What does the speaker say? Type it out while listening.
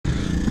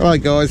Hi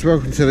guys,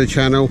 welcome to the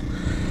channel.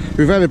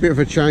 We've had a bit of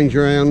a change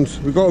around.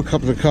 We've got a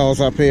couple of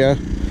cars up here.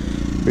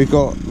 We've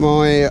got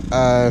my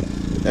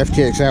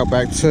FTX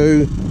Outback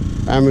 2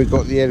 and we've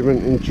got the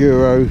Element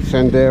Enduro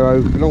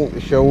Sandero belonging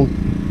to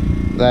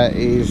Sean. That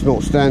is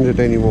not standard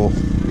anymore,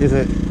 is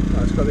it?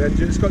 No, it's got the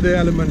engine, it's got the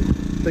Element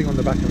thing on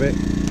the back of it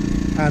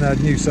and a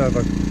new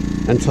servo.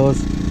 And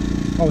tyres?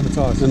 Oh, and the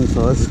tyres. And the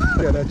tyres.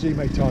 Yeah, they're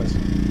G-made tyres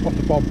off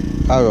the bomb.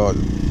 Oh right,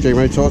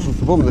 G-made tyres off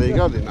the bomb, there you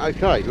go then.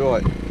 Okay,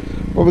 right.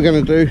 What we're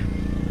going to do,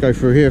 go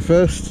through here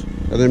first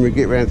and then we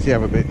get round to the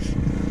other bits.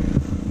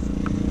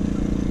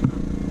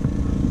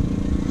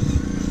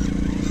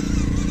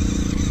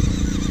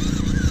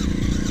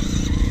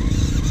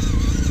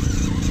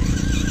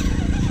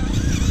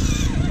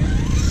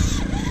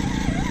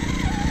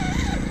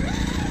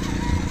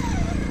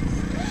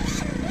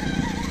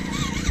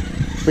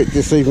 Bit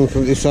deceiving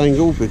from this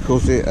angle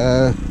because it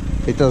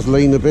does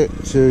lean a bit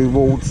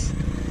towards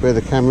where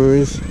the camera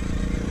is.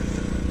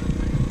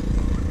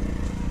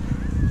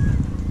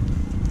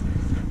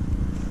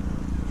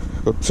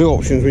 Got two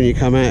options when you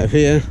come out of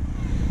here.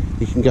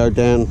 You can go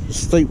down the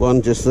steep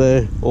one just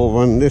there, or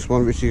run this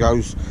one which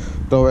goes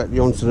directly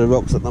onto the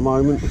rocks at the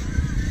moment.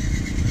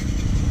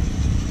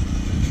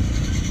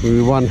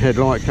 With one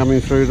headlight coming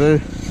through there,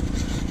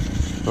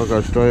 I'll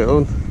go straight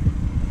on.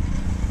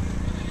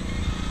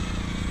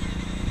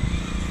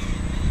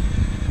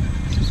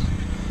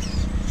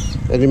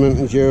 Element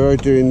Enduro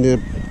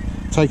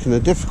taking the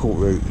difficult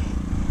route,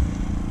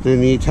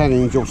 doing the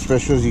Italian job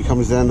special as he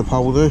comes down the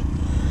pole there.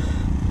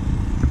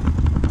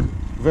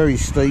 Very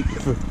steep,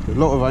 a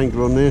lot of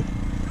angle on there.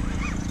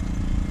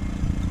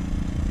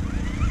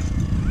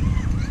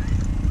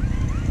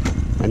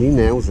 And he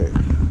nails it.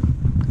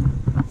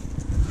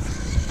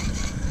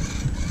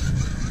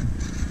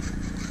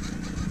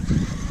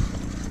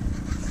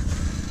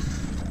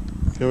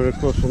 Going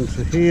across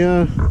onto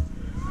here.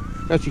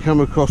 As you come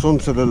across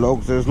onto the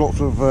logs, there's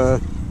lots of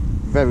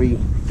very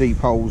deep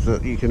holes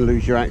that you can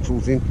lose your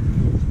axles in.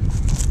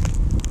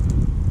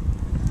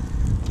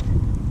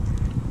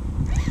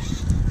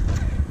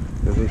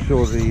 As I'm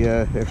sure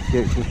the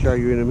FTX will show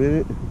you in a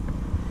minute.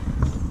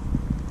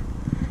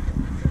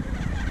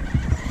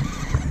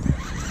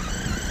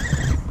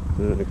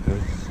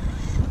 Okay,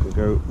 we'll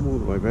go all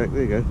the way back.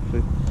 There you go.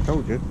 See,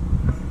 told you.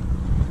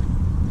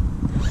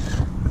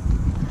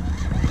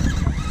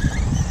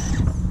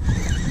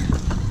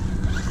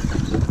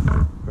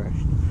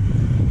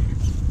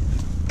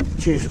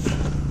 Cheers.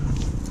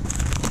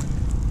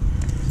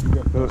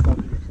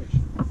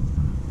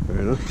 Fair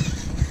enough.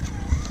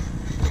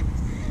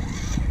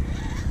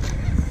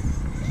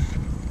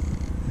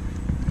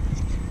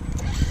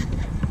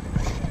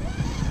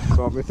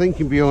 Right, my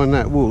thinking behind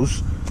that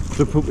was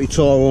to put my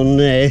tyre on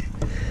there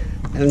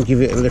and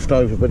give it a lift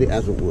over, but it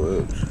hasn't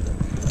worked.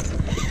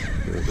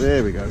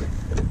 There we go.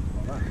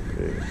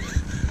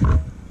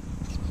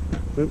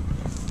 Oop.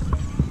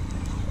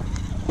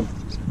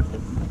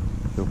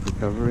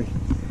 Self-recovery.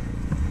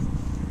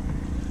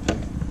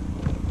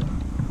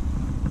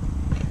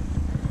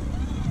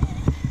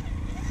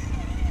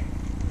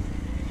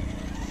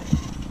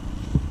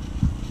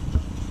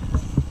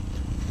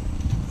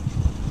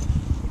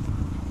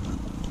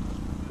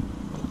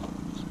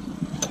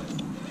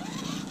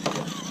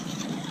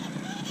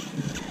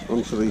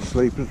 Onto these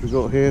sleepers we've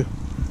got here.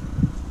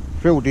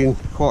 Filled in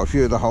quite a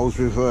few of the holes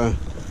with the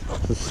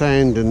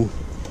sand and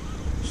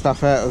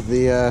stuff out of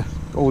the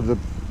all the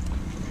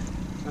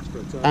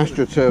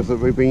AstroTurf that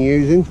we've been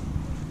using.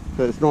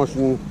 So it's nice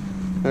and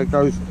it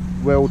goes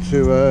well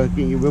to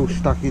get your wheels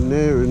stuck in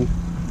there and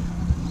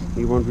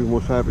you're wondering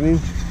what's happening.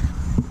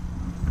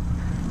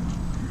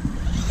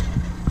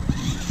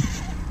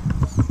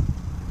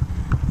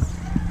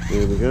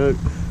 There we go.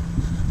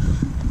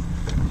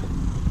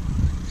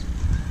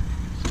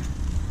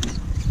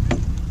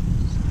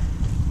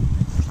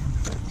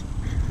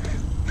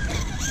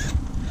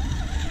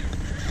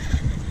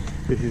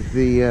 This is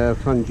the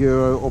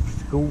Enduro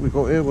obstacle we've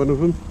got here, one of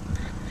them.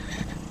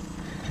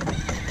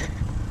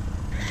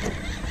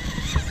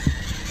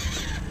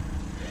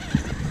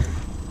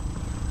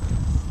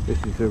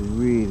 This is a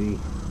really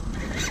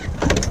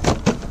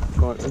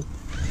tight one.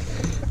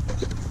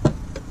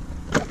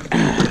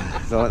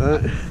 Like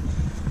that.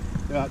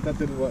 Yeah, that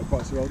didn't work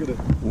quite so well, did it?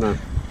 No.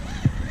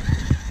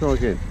 Try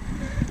again.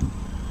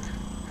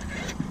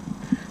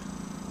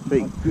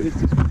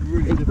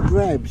 It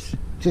grabs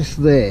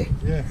just there.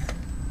 Yeah.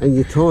 And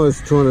your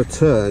tyre's trying to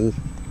turn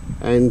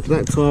and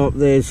that tyre up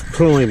there's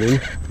climbing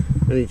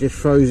and it just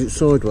throws it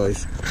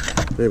sideways.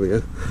 There we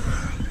go.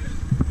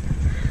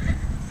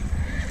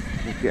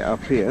 We'll get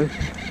up here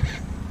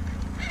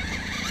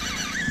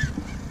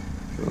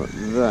like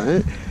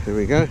that. There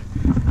we go.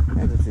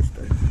 How does this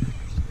do?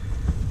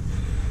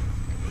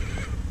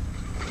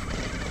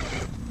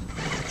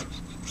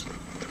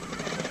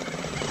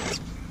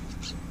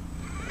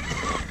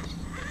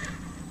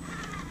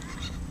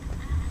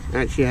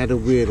 Actually had a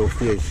weird off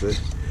the edge there.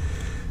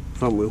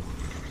 Front wheel.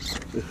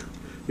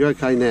 You're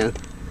okay now.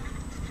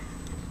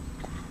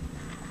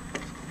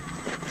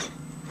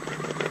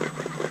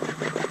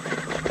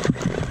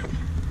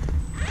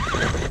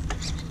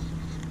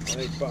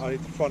 but I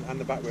need the front and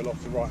the back wheel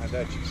off the right hand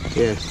edge.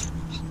 Yeah.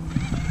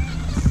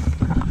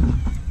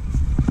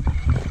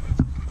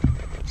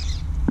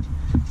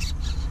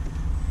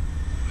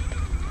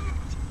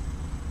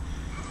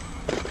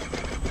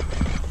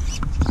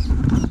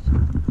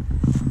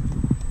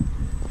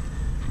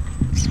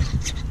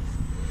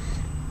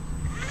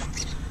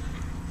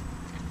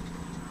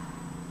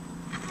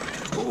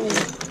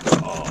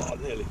 Oh,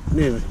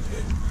 Nearly.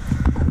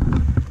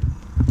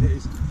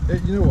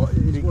 You know what?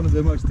 It's one of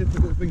the most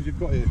difficult things you've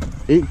got here.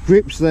 It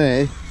grips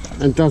there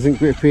and doesn't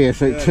grip here,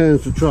 so it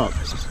turns the truck.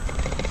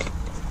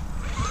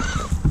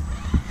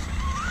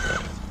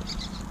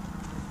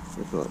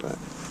 Just like that.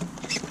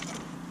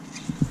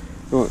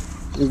 Right,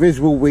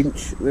 invisible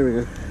winch. There we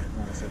go.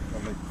 That's it,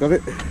 lovely. Got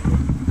it?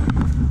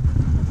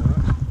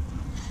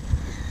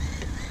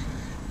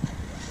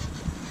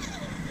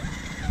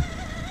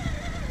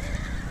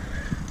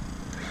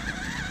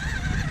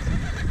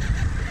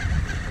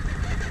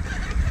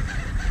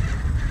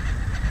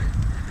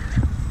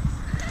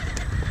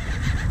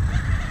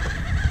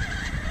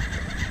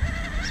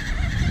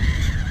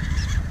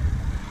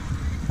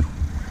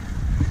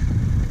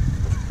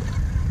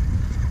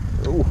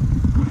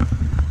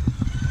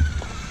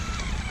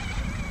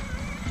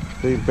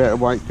 See better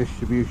weight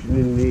distribution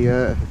in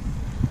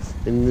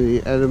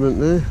the element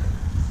there.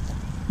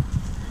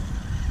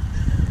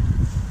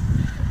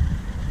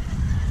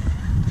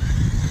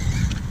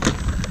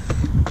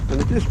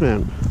 And a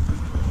dismount.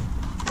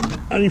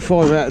 Only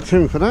 5 out of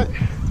 10 for that.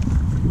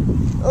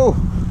 Oh!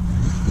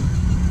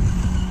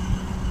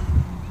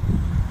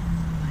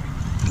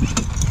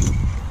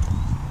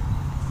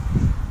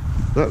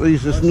 That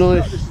leaves us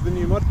nice. This is the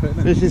new mud pit,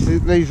 isn't it?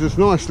 This leads us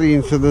nicely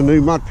into the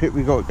new mud pit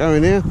we got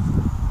going here.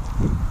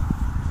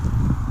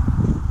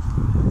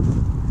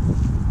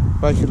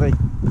 Basically,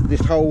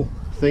 this whole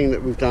thing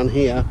that we've done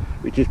here,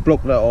 we just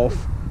blocked that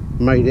off,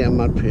 made it a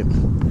mud pit,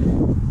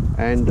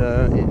 and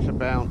it's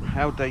about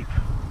how deep?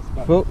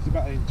 It's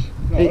about an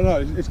inch. No,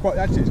 it's quite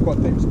deep.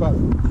 It's about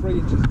 3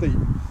 inches deep,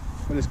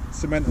 but there's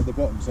cement at the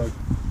bottom. So.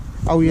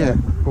 Oh yeah,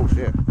 of course,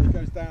 yeah. It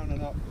goes down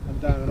and up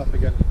and down and up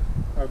again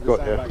over the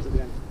sandbags at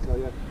the end. So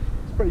yeah,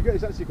 it's pretty good.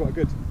 It's actually quite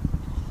good.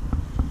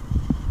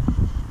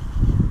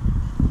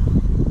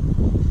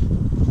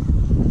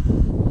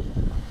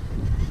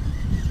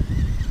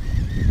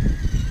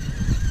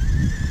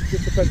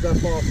 Just depends how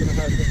fast and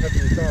how heavy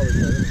your car is,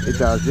 though, doesn't it? It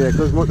does, yeah,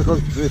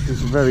 because this is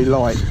very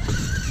light,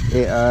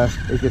 it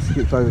just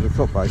skips over the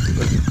top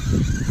basically.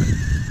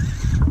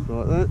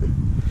 Like that.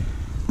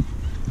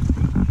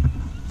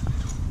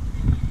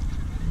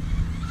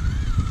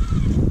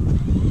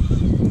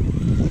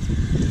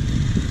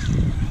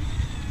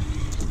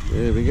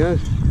 There we go.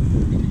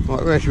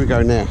 Right, where should we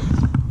go now?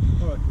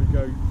 Alright, we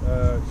go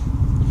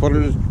Follow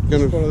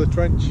the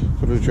trench.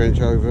 Follow the trench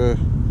over.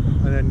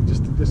 And then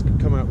just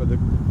come out where the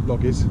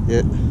log is.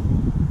 Yeah.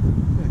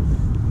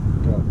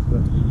 Go up to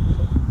the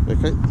top.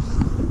 Okay.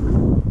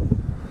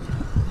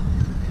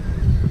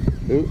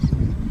 Ooh.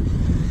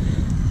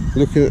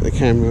 Looking at the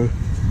camera,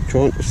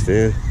 trying to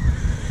steer.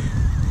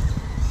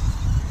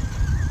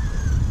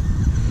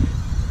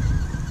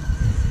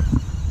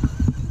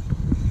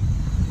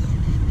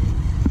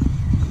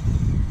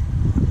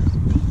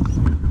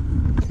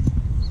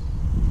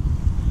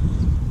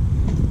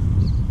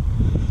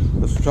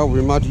 That's the trouble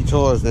with muddy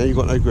tyres now, you've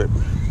got no grip.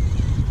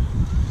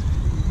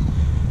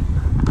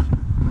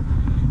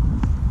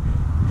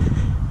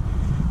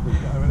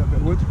 A little bit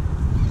of wood.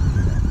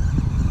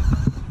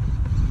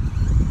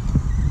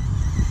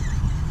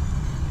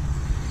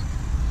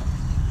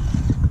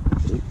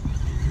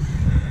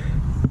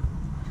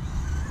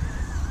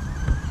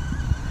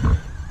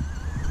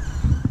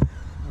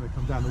 And we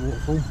come down the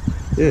waterfall.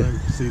 Yeah. So you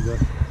can see the.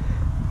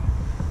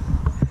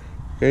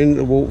 Going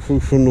the waterfall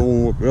from the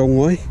wrong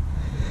way.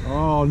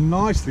 Oh,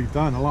 nicely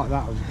done. I like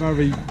that. It was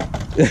very.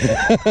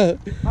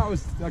 That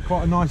was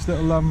quite a nice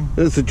little.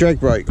 That's a drag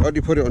brake. I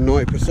only put it on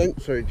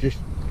 90%, so it just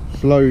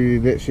slowly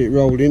lets it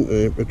roll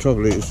into it. The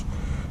trouble is,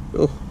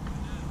 oh,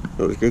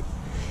 that was good.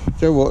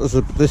 So what?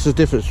 There's a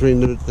difference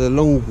between the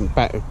long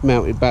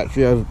mounted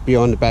battery over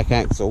behind the back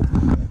axle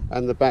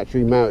and the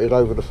battery mounted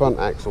over the front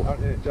axle. Oh,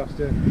 yeah, just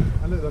yeah.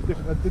 And look,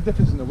 the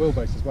difference in the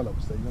wheelbase as well,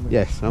 obviously. You know what I mean?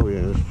 Yes. Oh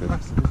yeah, that's true.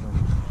 Massive, isn't it?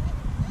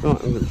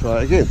 Right, I'm going to try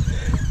it again.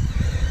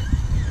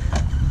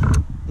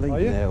 Are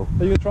you? Now. Are you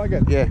going to try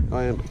again? Yeah,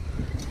 I am.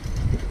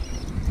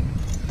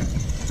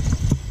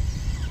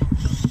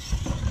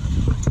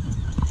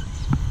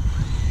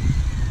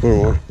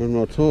 When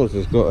my tyres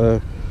has got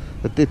a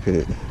dip in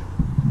it.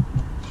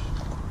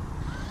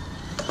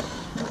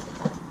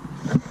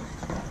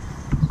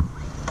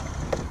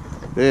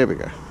 There we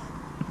go.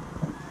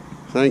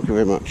 Thank you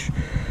very much.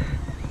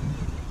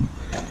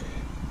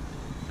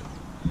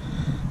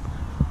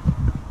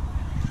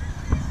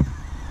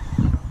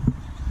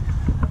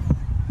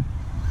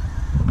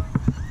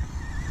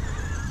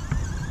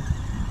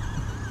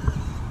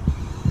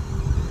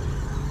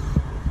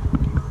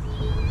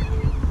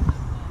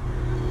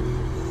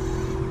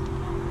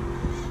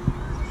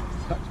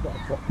 That's got a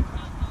drop.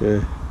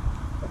 Yeah.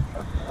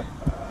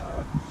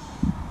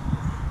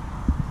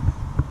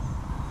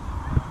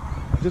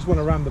 just want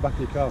to ram the back of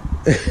your car.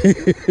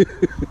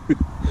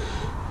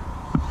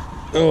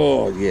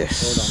 Oh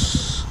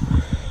yes.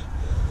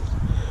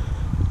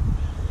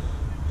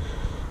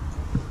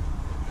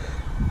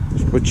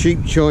 It's my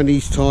cheap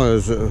Chinese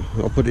tyres that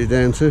I'll put it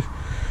down to.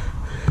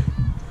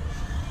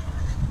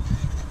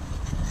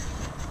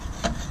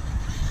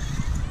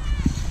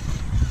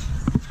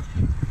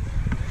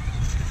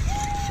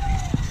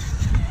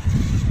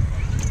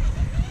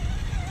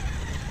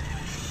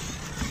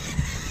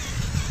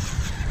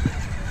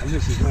 And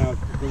this is now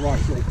the right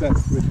sort of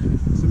depth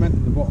with cement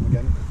in the bottom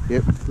again.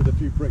 Yep. With a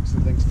few bricks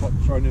and things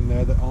thrown in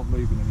there that aren't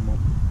moving anymore.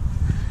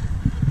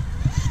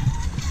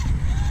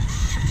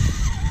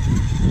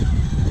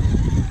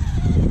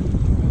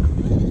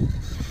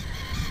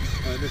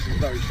 This is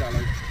very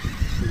shallow.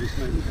 So this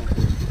mainly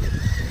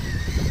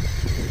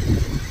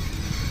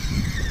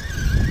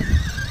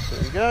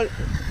There you go.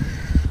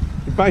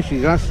 Basically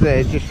that's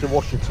there just to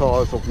wash the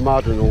tyres off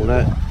mud and all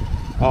that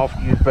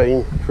after you've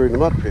been through the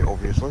mud pit,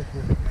 obviously.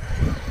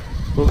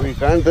 What we're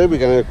going to do, we're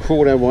going to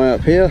crawl our way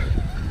up here.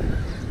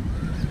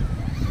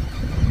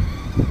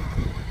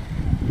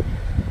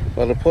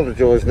 I'll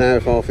apologise now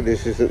if half of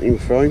this isn't in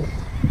frame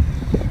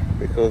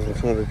because I'm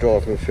trying to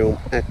drive and film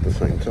at the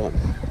same time.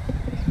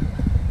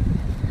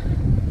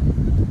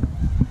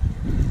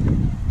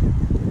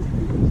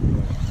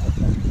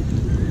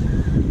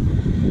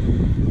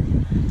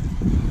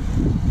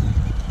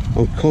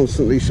 I'm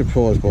constantly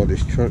surprised by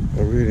this truck,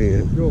 I really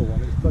am. Your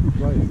one, it's bloody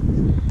great.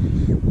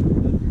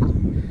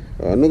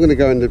 I'm not going to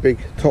go in the big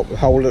top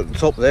hole at the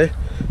top there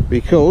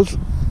because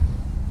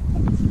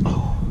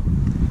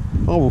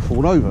I will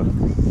fall over.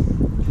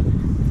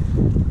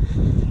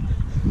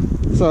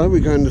 So we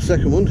go in the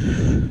second one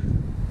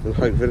and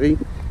hopefully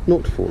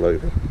not fall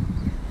over.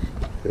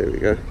 There we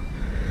go.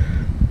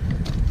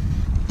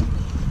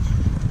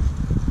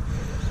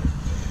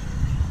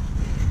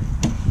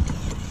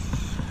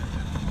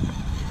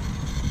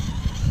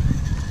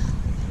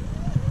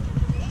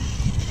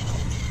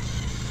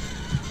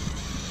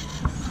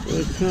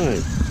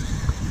 Okay,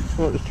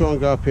 right, let's try and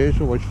go up here.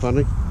 It's always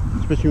funny,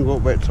 especially when we've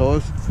got wet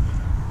tyres.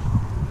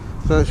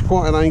 So it's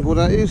quite an angle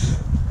that is.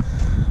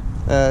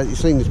 You've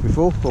seen this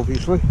before,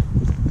 obviously.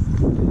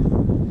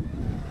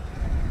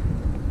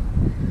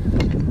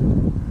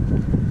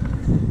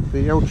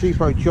 The old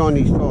cheapo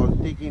Chinese tyres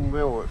dig in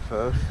well at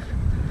first,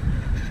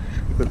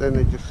 but then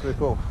they just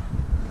slip off.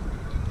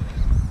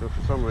 So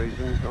for some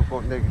reason I've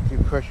got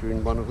negative pressure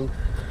in one of them,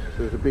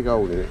 so there's a big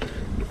hole in it.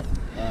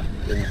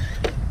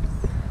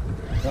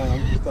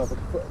 Just have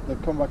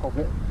they've come back off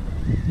it.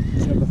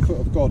 You have the foot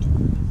of God.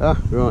 Ah,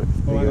 right.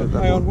 Oh,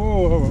 hang on.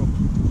 Whoa.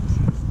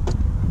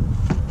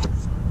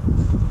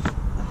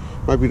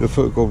 Maybe the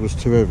foot of God was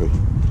too heavy.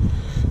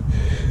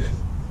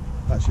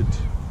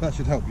 That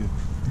should help you.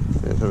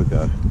 Yeah, there we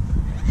go.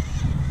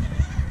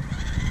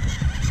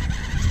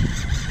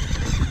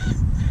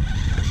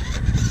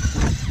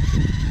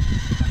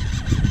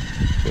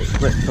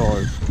 It's wet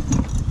tyres.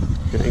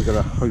 You ain't got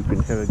a hope in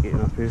hell of getting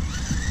up here.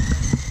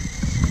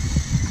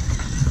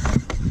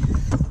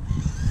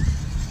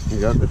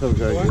 Yeah, let's have a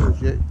go.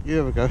 Yeah, you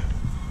have a go.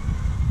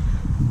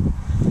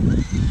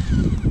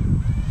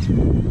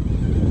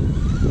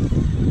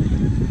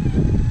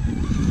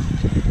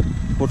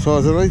 What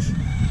tyres are these?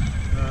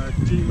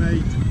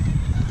 G-Made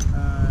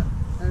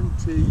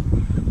MT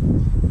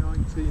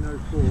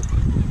 1904.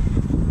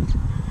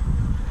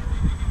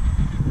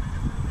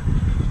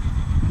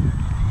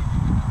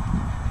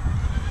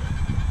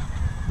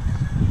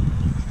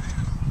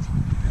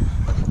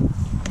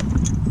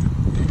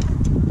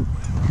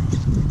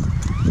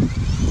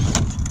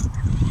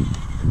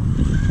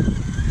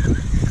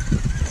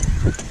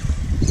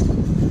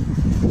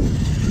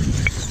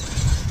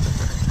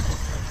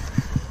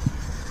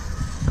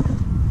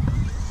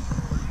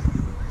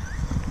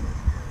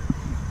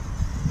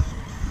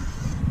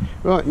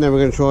 Right, now we're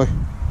going to try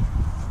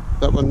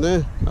that one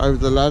there, over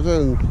the ladder,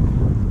 and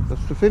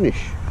that's the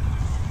finish.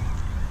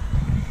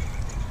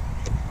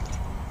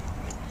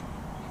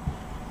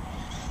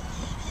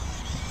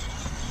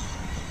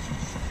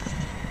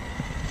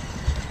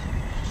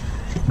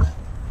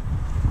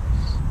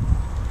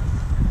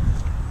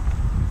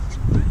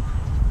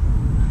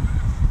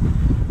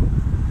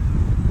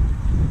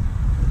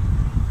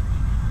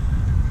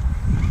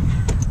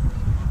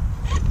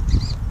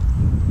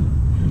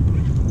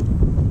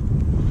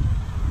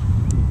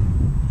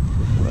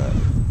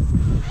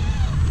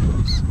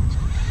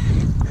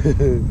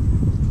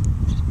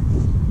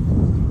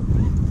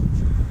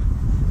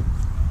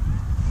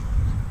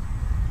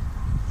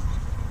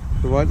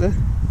 Right there?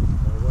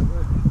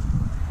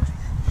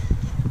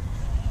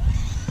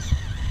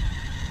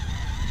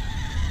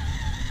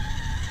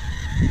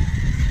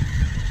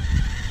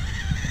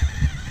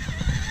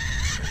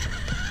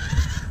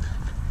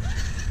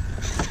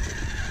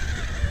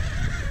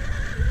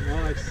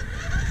 Nice.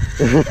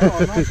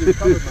 Oh, nicely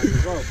covered, mate,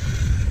 as well.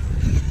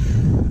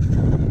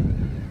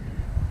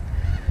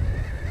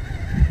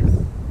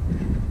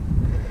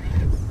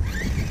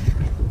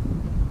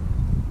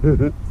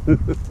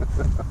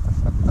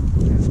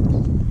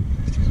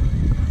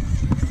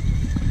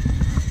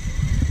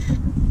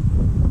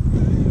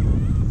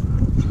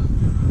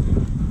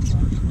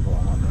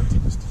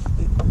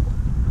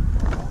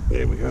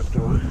 There we go.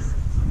 Don't worry.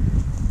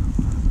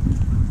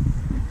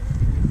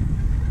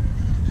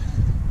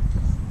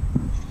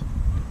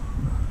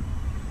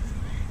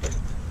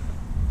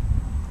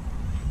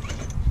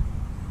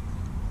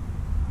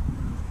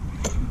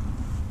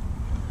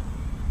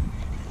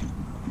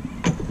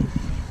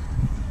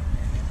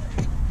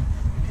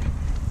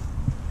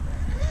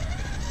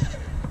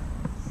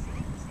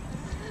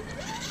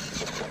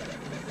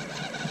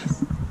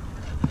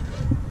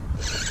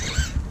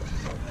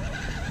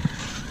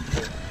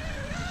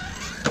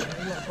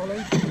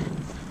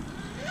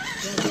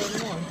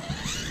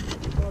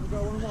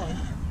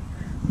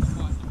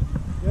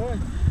 Yeah,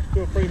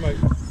 do a free, mate.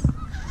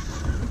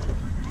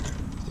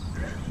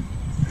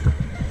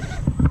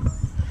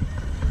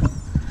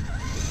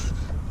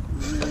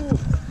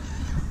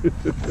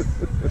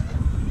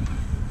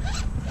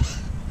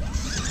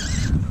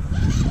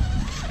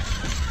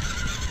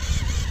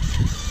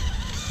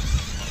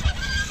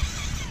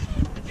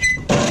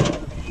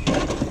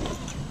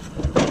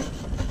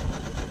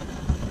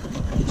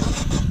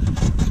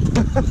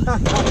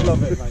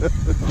 Love it, mate.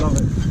 Love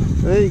it.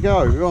 There you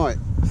go. Right,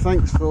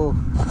 thanks for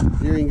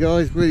viewing,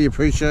 guys, really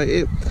appreciate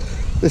it.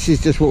 This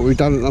is just what we've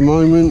done at the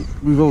moment.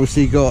 We've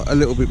obviously got a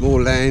little bit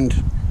more land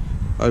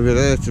over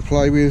there to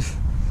play with.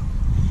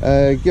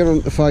 Get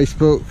on to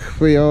Facebook.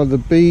 We are the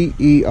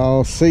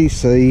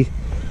B.E.R.C.C,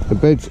 the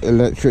Beds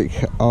Electric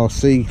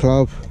RC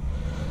Club,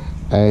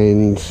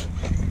 and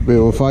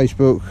we're on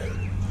Facebook.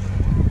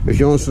 If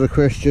you answer the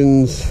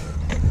questions,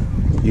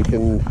 you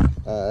can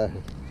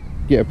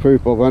get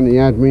approved by one of the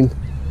admin,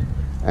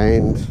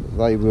 and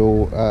they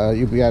will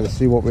you'll be able to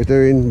see what we're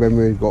doing when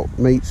we've got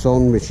meets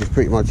on, which is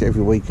pretty much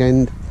every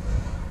weekend.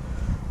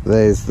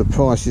 There's the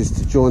prices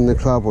to join the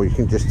club, or you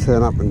can just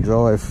turn up and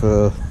drive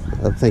for,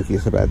 I think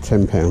it's about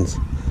 £10.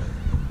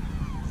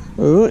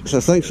 Alright, so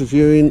thanks for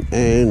viewing,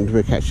 and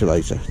we'll catch you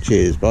later.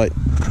 Cheers, bye.